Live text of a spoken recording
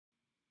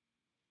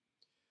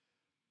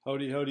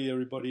Howdy, howdy,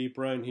 everybody.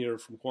 Brian here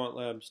from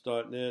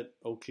quantlabs.net.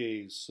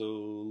 Okay, so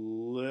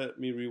let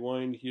me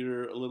rewind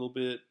here a little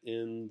bit.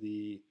 From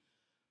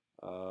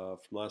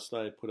last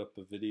night, I put up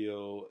a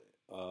video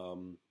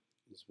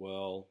as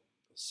well,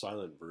 a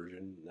silent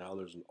version. Now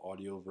there's an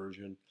audio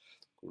version.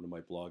 Go to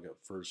my blog at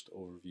first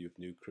overview of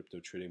new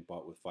crypto trading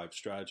bot with 5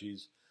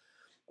 strategies.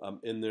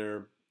 In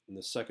there, in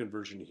the second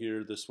version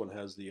here, this one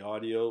has the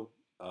audio,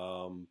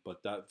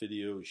 but that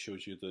video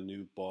shows you the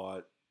new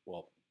bot.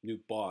 Well, new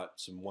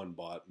bots and one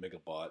bot,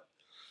 Megabot,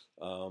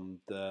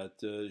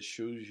 that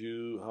shows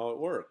you how it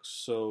works.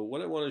 So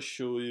what I want to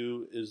show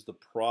you is the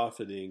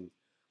profiting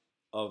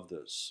of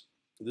this.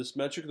 This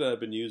metric that I've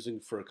been using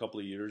for a couple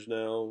of years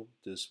now,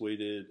 this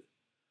weighted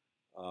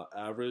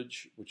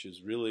average, which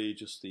is really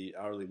just the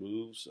hourly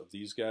moves of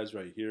these guys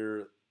right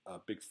here,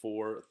 Big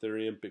Four,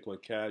 Ethereum,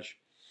 Bitcoin Cash,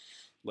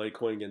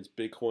 Litecoin against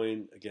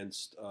Bitcoin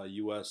against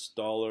US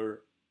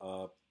dollar,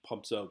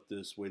 pumps out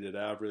this weighted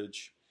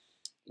average.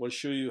 I want to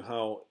show you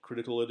how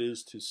critical it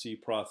is to see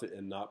profit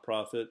and not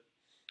profit.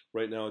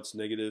 Right now it's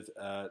negative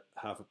at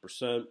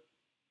 0.5%.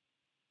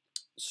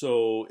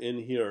 So in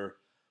here,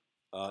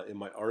 in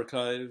my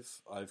archive,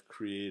 I've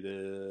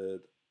created,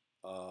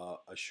 I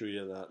show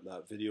you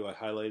that video I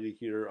highlighted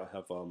here. I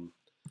have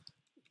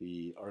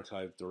the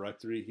archive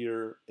directory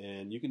here,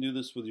 and you can do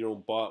this with your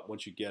own bot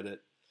once you get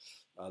it,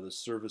 the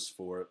service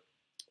for it.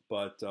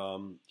 But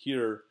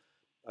here,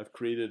 I've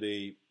created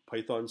a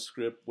Python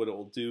script. What it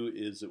will do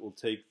is it will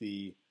take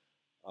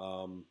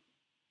um,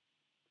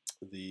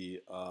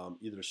 the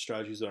either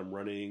strategies that I'm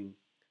running.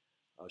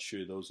 I'll show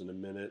you those in a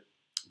minute.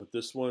 But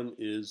this one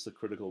is the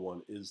critical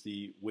one, is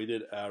the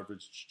weighted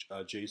average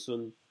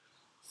JSON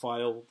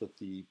file that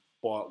the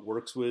bot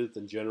works with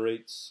and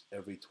generates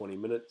every 20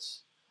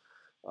 minutes.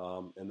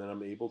 And then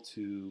I'm able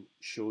to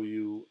show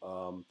you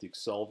the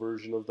Excel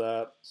version of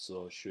that.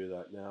 So I'll show you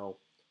that now.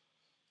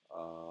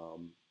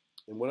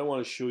 And what I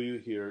want to show you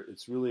here,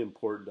 it's really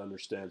important to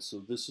understand.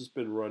 So this has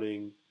been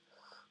running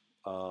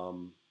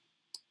um,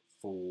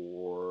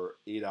 for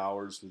 8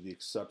 hours, with the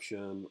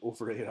exception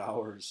over 8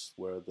 hours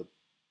where the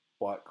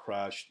bot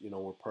crashed.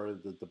 We're part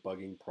of the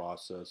debugging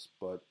process,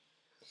 but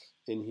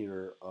in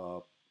here,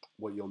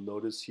 what you'll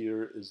notice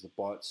here is the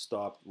bot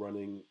stopped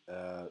running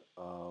at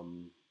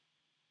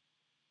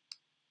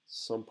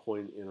some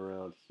point in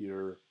around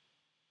here,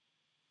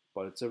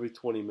 but it's every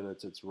 20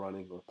 minutes it's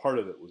running, or part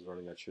of it was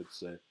running, I should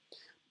say.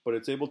 But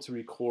it's able to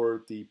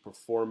record the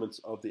performance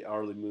of the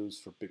hourly moves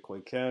for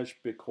Bitcoin Cash,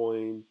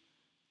 Bitcoin,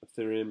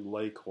 Ethereum,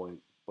 Litecoin.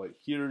 But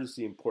here's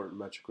the important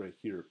metric right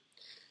here.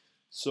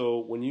 So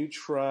when you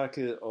track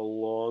it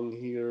along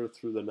here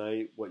through the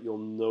night, what you'll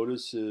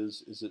notice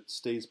is it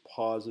stays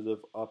positive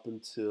up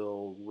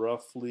until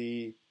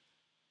roughly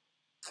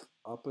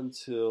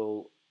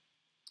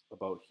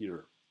about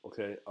here.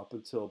 Okay, up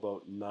until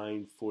about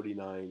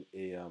 9:49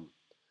 a.m.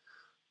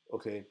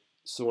 Okay,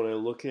 so when I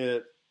look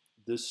at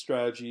this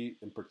strategy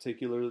in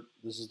particular,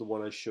 this is the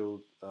one I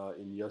showed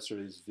in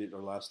yesterday's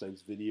or last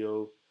night's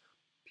video,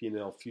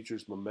 P&L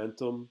futures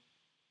momentum,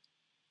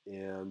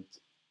 and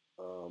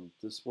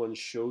this one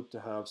showed to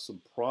have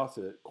some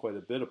profit, quite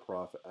a bit of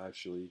profit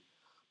actually,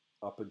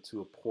 up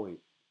into a point.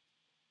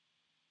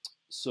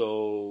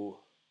 So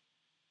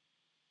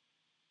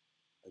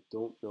I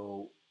don't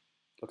know.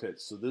 Okay,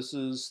 so this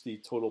is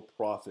the total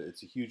profit.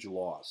 It's a huge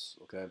loss.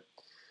 Okay,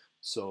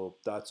 so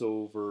that's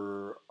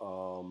over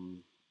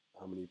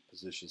how many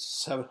positions?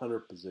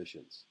 700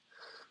 positions.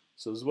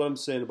 So this is what I'm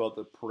saying about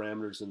the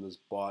parameters in this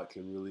bot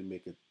can really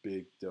make a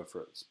big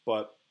difference.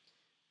 But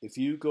if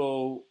you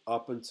go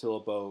up until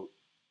about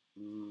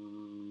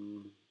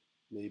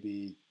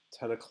maybe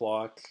 10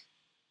 o'clock,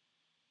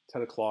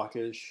 10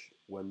 o'clock-ish,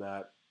 when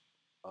that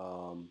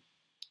um,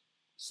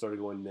 started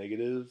going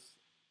negative,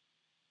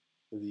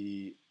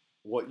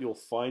 what you'll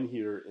find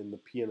here in the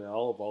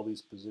P&L of all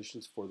these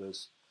positions for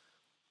this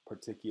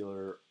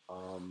particular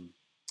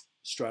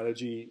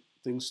strategy,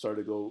 things start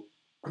to go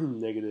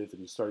negative,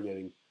 and you start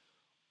getting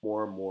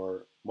more and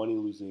more money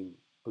losing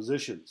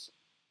positions.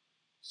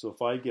 So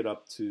if I get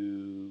up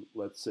to,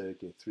 let's say,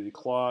 okay, 3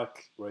 o'clock,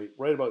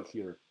 right about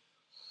here,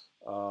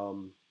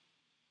 um,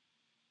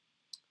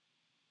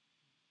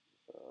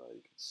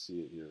 you can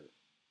see it here.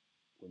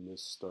 When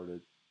this started,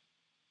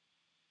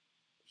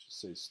 I should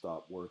say,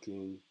 stop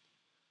working.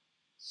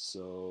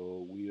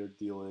 So we are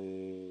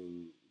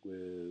dealing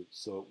with,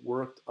 so it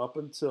worked up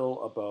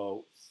until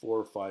about 4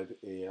 or 5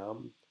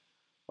 a.m.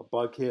 A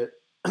bug hit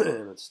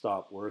and it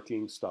stopped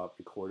working, stopped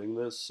recording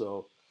this.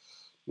 So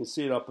you can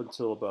see it up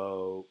until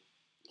about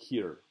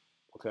here.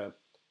 Okay.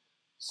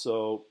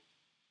 So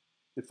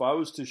if I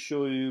was to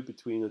show you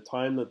between the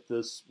time that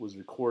this was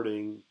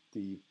recording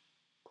the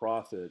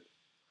profit,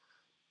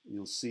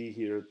 you'll see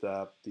here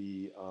that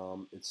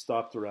it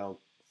stopped around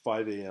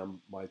 5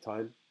 a.m. my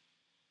time.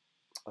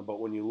 But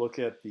when you look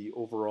at the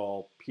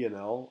overall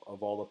P&L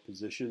of all the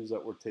positions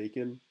that were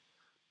taken,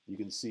 you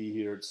can see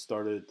here it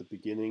started at the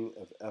beginning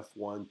of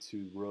F1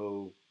 to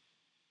row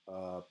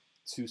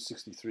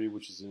 263,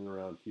 which is in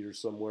around here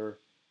somewhere.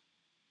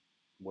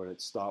 when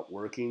it stopped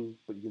working.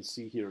 But you can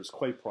see here it's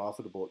quite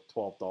profitable at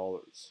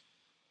 $12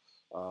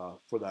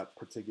 for that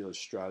particular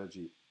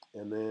strategy.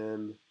 And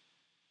then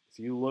if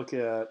you look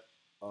at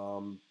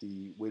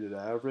the weighted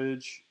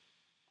average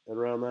at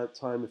around that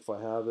time, if I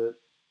have it,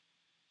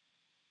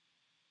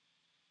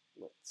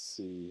 let's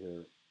see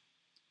here.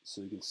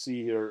 So you can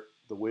see here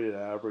the weighted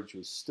average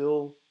was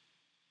still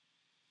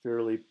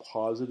fairly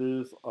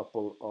positive up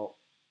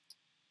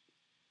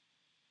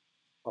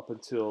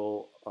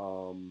until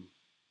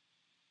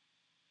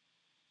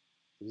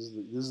this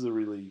is the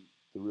really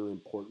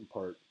important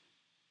part.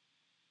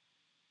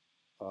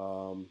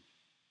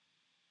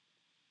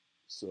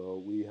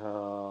 So we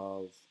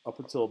have up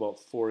until about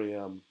 4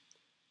 a.m.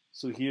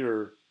 So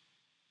here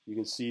you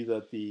can see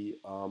that the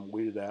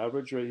weighted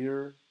average right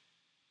here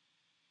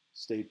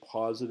stayed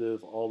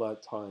positive all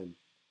that time.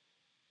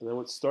 And then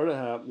what started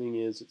happening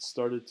is it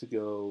started to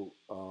go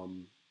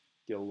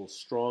get a little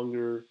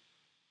stronger,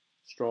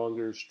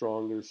 stronger,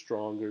 stronger,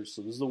 stronger.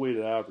 So this is the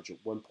weighted average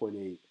at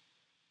 1.8,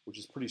 which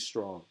is pretty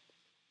strong.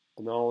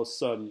 And then all of a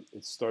sudden,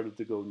 it started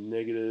to go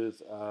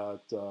negative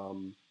at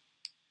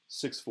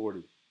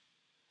 640.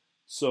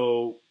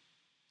 So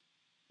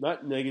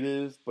not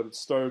negative, but it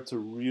started to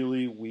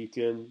really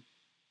weaken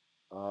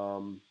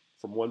from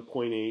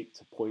 1.8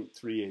 to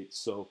 0.38.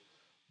 So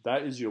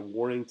that is your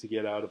warning to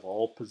get out of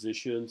all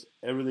positions.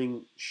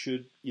 Everything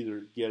should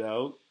either get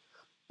out,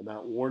 and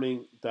that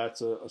warning,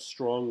 that's a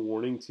strong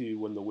warning to you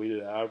when the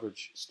weighted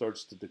average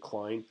starts to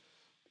decline.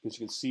 Because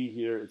you can see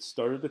here, it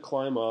started to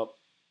climb up,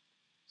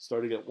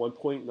 starting at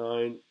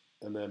 1.9,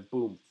 and then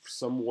boom, for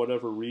some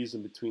whatever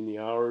reason between the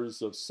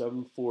hours of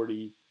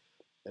 7:40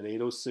 and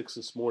 8:06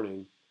 this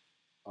morning,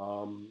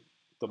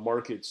 the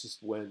market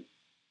just went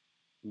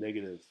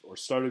negative or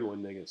started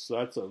going negative. So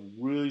that's a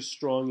really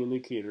strong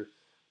indicator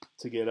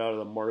to get out of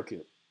the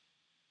market,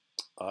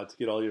 to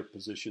get all your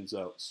positions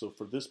out. So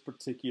for this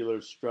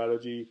particular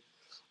strategy,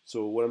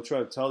 so what I'm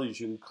trying to tell you is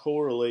you can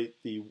correlate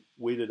the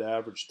weighted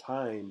average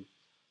time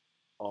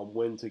on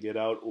when to get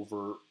out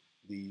over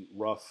the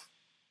rough.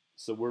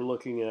 So we're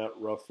looking at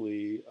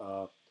roughly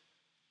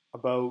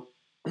about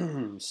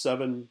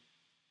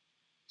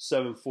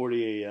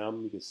 7:40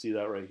 a.m. You can see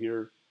that right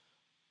here,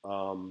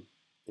 and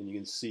you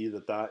can see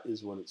that that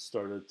is when it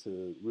started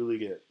to really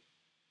get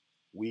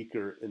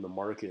weaker in the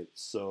market.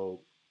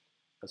 So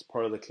as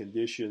part of the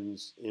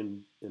conditions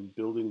in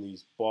building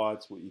these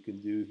bots, what you can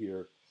do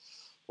here,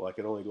 well, I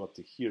can only go up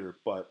to here,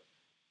 but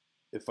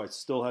if I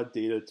still had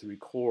data to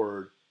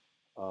record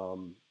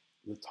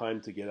the time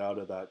to get out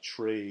of that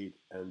trade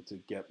and to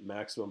get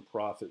maximum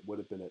profit would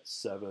have been at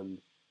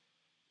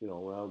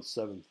around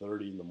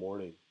 7:30 in the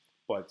morning.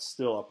 But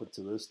still, up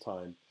until this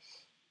time,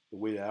 the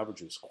weighted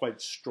average was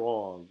quite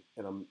strong,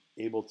 and I'm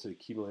able to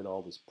accumulate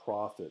all this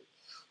profit.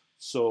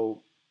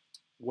 So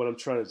what I'm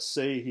trying to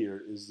say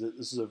here is that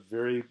this is a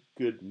very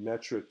good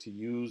metric to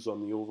use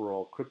on the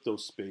overall crypto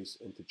space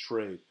and to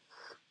trade.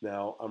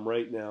 Now, I'm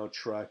right now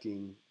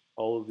tracking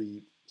all of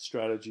the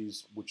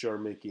strategies which are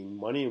making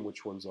money and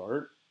which ones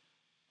aren't.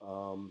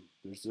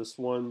 There's this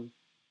one.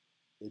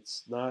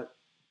 It's not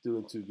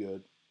doing too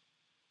good.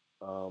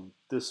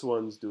 This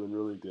one's doing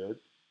really good,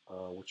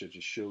 which I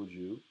just showed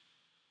you.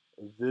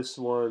 This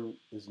one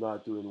is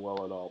not doing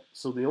well at all.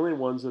 So the only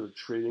ones that are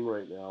trading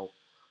right now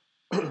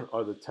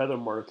are the Tether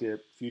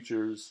market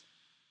futures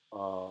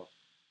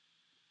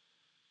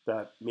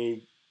that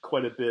made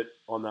quite a bit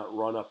on that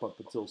run up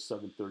until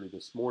 7:30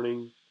 this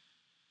morning.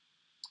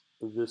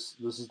 This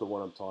is the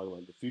one I'm talking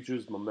about. The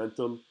futures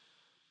momentum,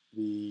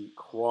 the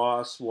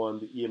cross one,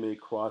 the EMA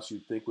cross,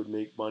 you'd think would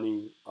make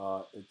money.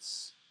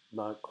 It's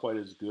not quite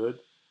as good.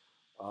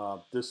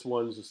 This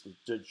one's just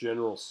the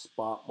general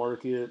spot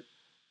market.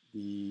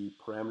 The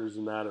parameters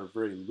in that are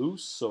very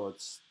loose, so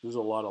there's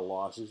a lot of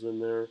losses in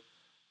there.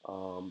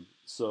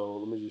 So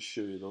let me just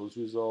show you those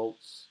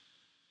results.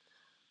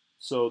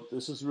 So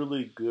this is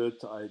really good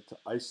to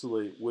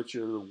isolate which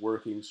are the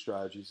working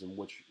strategies and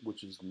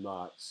which is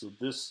not. So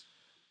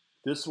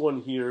this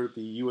one here,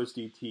 the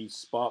USDT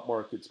spot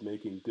market's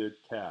making good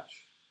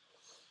cash.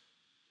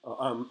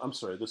 I'm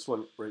sorry, this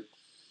one right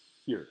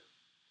here.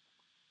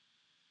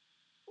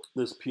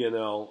 This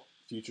PNL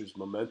futures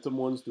momentum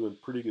one's doing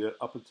pretty good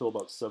up until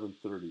about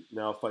 7:30.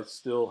 Now, if I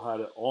still had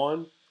it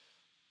on,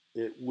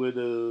 it would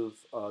have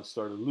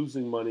started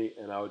losing money,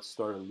 and I would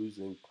start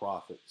losing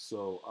profit.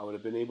 So I would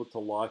have been able to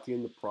lock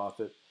in the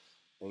profit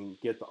and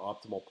get the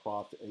optimal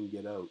profit and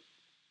get out,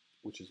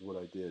 which is what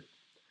I did.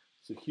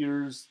 So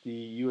here's the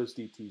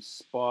USDT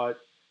spot.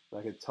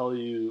 I can tell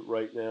you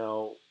right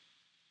now,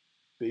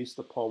 based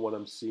upon what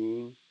I'm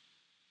seeing,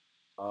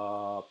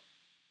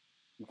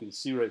 you can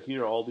see right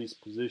here all these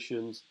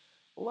positions.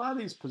 A lot of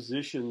these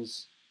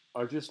positions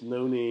are just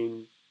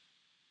no-name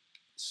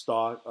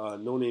stock,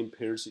 no-name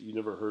pairs that you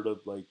never heard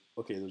of. Like,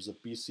 okay, there's a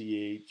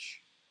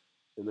BCH,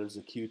 and there's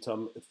a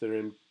Qtum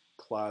Ethereum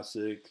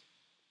Classic,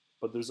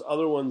 but there's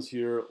other ones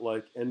here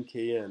like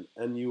NKN,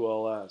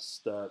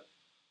 NULS that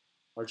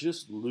are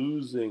just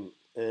losing.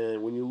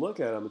 And when you look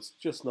at them, it's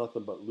just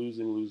nothing but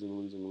losing, losing,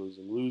 losing,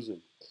 losing,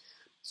 losing.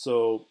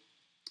 So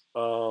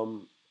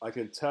I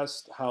can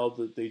test how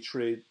they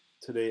trade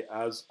today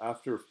as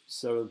after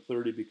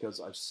 7:30 because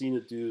I've seen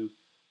it do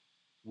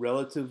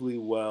relatively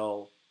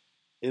well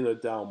in a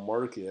down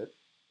market.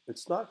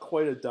 It's not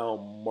quite a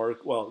down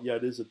market. Well, yeah,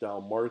 it is a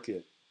down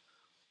market,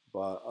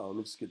 but let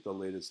me just get the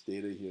latest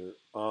data here.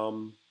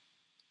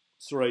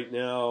 So right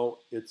now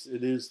it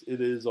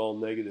is all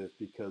negative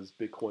because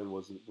Bitcoin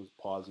was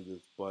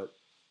positive, but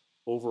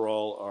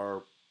overall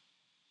our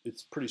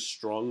it's pretty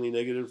strongly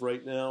negative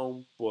right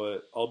now.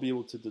 But I'll be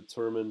able to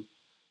determine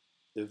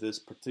if this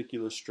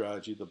particular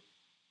strategy, the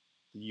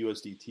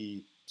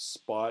USDT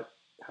spot,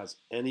 has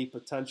any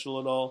potential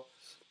at all.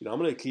 I'm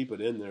going to keep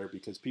it in there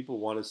because people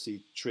want to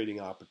see trading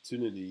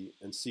opportunity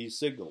and see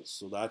signals.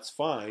 So that's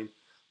fine,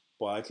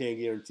 but I can't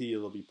guarantee you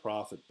there'll be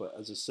profit. But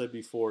as I said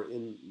before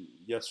in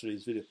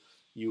yesterday's video,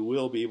 you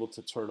will be able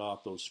to turn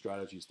off those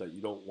strategies that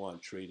you don't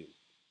want trading.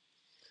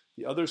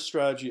 The other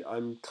strategy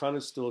I'm kind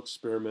of still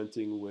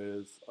experimenting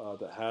with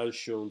that has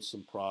shown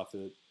some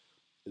profit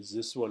is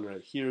this one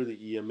right here,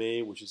 the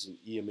EMA, which is an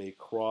EMA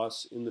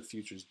cross in the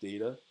futures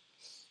data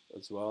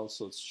as well.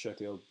 So let's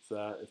check out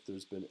that if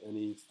there's been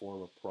any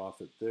form of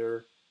profit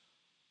there.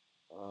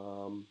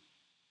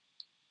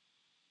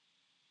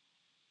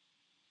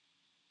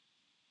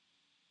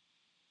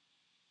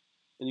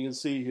 And you can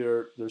see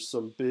here there's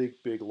some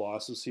big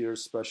losses here,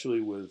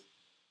 especially with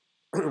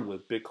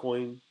with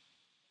Bitcoin.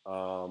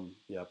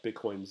 Yeah,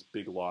 Bitcoin's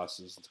big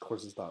losses. Of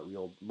course, it's not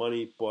real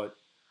money, but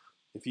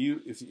if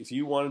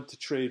you wanted to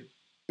trade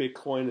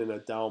Bitcoin in a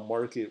down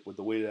market with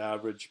the weighted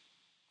average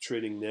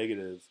trading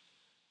negative,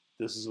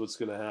 this is what's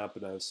going to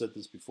happen. I've said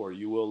this before.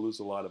 You will lose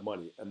a lot of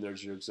money. And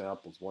there's your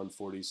examples,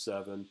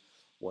 147,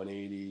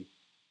 180,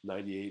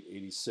 98,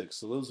 86.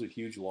 So those are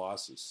huge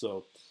losses.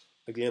 So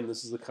again,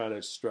 this is the kind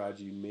of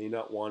strategy you may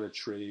not want to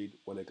trade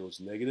when it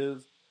goes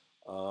negative.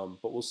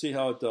 But we'll see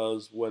how it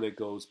does when it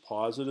goes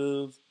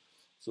positive.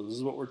 So this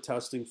is what we're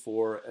testing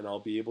for, and I'll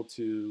be able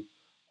to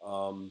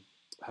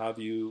have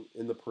you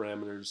in the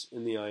parameters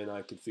in the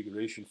INI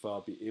configuration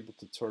file be able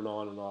to turn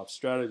on and off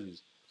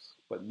strategies.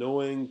 But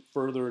knowing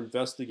further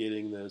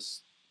investigating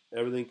this,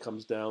 everything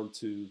comes down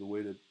to the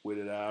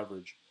weighted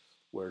average,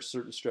 where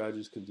certain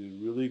strategies can do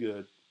really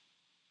good,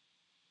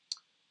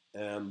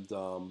 and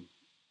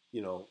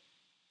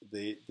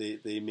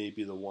they may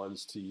be the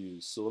ones to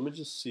use. So let me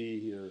just see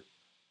here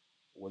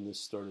when this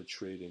started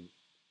trading.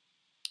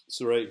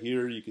 So right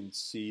here you can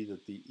see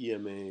that the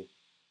EMA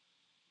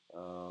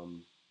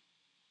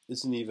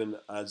isn't even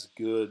as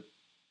good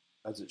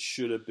as it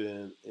should have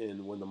been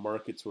in when the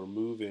markets were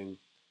moving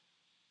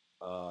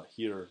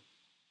here,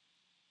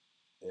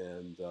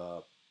 and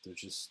they're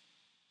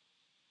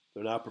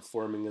not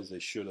performing as they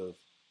should have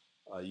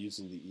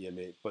using the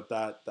EMA. But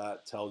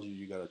that tells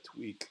you got to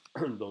tweak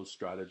those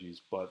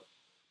strategies. But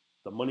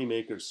the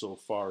moneymaker so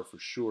far for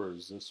sure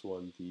is this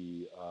one,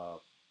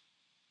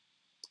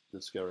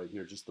 this guy right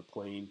here, just the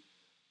plain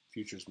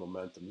futures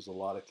momentum. There's a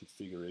lot of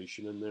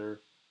configuration in there.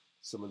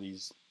 Some of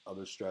these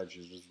other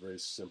strategies are just very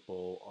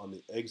simple on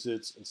the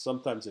exits, and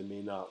sometimes they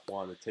may not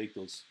want to take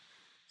those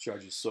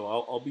strategies. So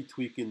I'll be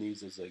tweaking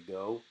these as I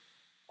go.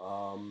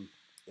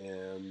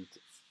 And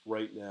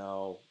right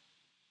now,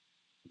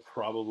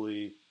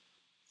 probably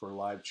for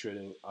live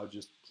trading, I'll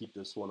just keep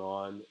this one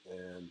on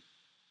and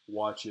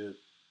watch it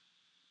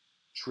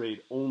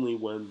trade only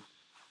when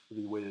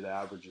the weighted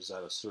average is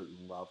at a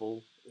certain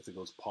level. If it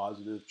goes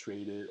positive,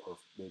 trade it, or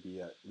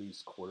maybe at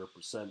least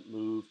 0.25%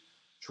 move,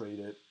 trade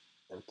it,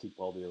 and keep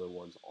all the other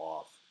ones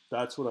off.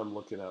 That's what I'm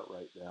looking at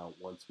right now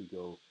once we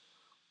go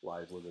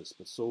live with this.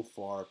 But so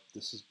far,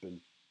 this has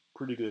been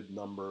pretty good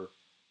number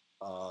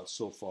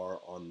so far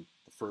on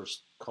the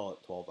first, call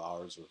it 12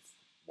 hours of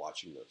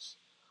watching this.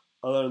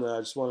 Other than that, I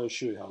just want to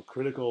show you how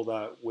critical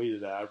that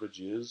weighted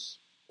average is.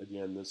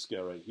 Again, this guy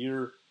right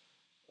here,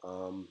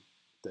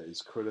 that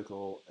is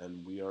critical,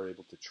 and we are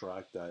able to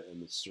track that in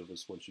the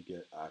service once you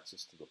get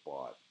access to the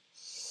bot.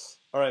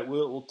 All right,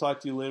 we'll talk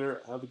to you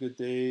later. Have a good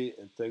day,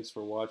 and thanks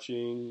for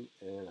watching,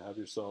 and have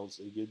yourselves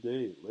a good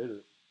day.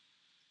 Later.